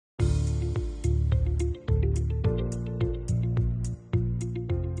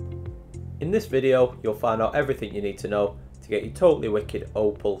In this video, you'll find out everything you need to know to get your Totally Wicked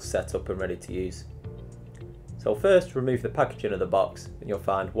Opal set up and ready to use. So first, remove the packaging of the box and you'll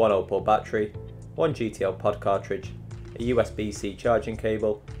find one Opal battery, one GTL pod cartridge, a USB-C charging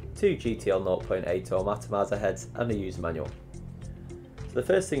cable, two GTL 0.8 ohm atomizer heads and a user manual. So the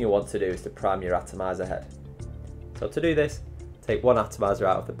first thing you want to do is to prime your atomizer head. So to do this, take one atomizer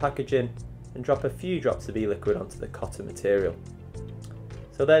out of the packaging and drop a few drops of e-liquid onto the cotton material.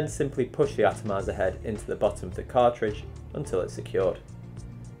 So then simply push the atomizer head into the bottom of the cartridge until it's secured.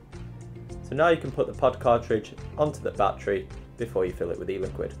 So now you can put the pod cartridge onto the battery before you fill it with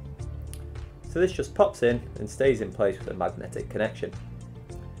e-liquid. So this just pops in and stays in place with a magnetic connection.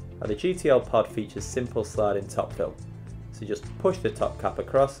 Now the GTL pod features simple sliding top fill, so just push the top cap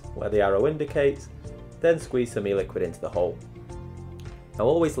across where the arrow indicates, then squeeze some e-liquid into the hole. Now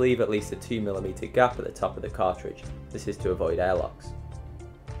always leave at least a 2mm gap at the top of the cartridge, this is to avoid airlocks.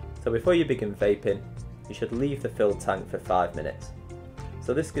 So before you begin vaping, you should leave the filled tank for 5 minutes.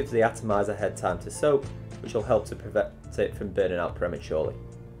 So this gives the atomizer head time to soak, which will help to prevent it from burning out prematurely.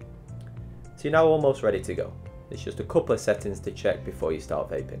 So you're now almost ready to go. There's just a couple of settings to check before you start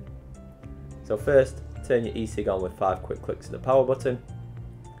vaping. So first, turn your e-cig on with 5 quick clicks of the power button.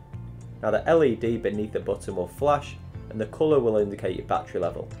 Now the LED beneath the button will flash and the colour will indicate your battery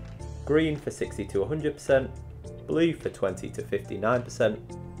level. Green for 60 to 100%, blue for 20 to 59%,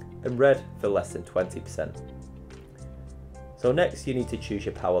 and red for less than 20%. So next you need to choose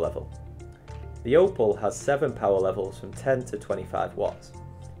your power level. The Opal has 7 power levels from 10 to 25 watts.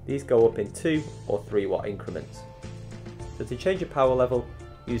 These go up in 2 or 3 watt increments. So to change your power level,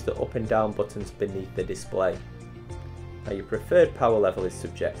 use the up and down buttons beneath the display. Now your preferred power level is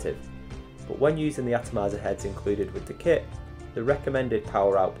subjective, but when using the atomizer heads included with the kit, the recommended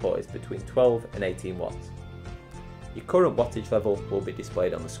power output is between 12 and 18 watts. Your current wattage level will be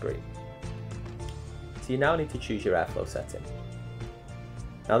displayed on the screen. So you now need to choose your airflow setting.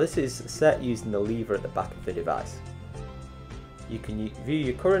 Now this is set using the lever at the back of the device. You can view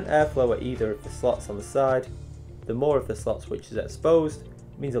your current airflow at either of the slots on the side. The more of the slots which is exposed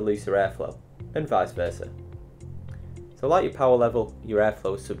means a looser airflow, and vice versa. So like your power level, your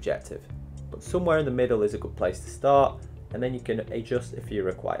airflow is subjective, but somewhere in the middle is a good place to start, and then you can adjust if you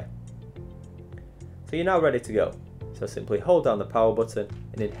require. So you're now ready to go. So simply hold down the power button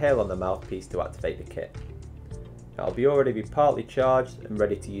and inhale on the mouthpiece to activate the kit. Now it'll already be partly charged and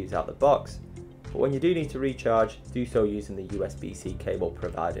ready to use out the box, but when you do need to recharge, do so using the USB-C cable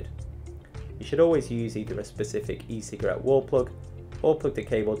provided. You should always use either a specific e-cigarette wall plug or plug the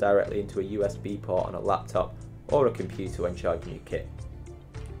cable directly into a USB port on a laptop or a computer when charging your kit.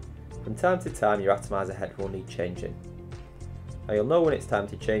 From time to time your atomizer head will need changing. Now you'll know when it's time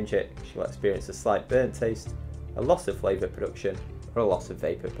to change it because you'll experience a slight burnt taste, a loss of flavour production or a loss of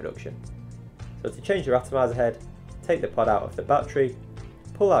vapour production. So to change your atomizer head, take the pod out of the battery,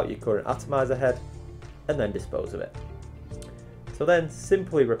 pull out your current atomizer head and then dispose of it. So then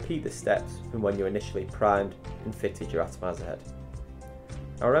simply repeat the steps from when you initially primed and fitted your atomizer head.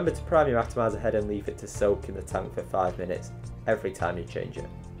 Now remember to prime your atomizer head and leave it to soak in the tank for 5 minutes every time you change it.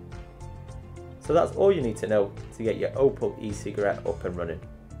 So that's all you need to know to get your Opal e-cigarette up and running.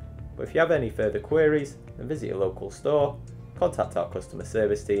 But if you have any further queries, then visit your local store, contact our customer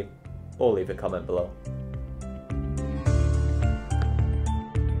service team, or leave a comment below.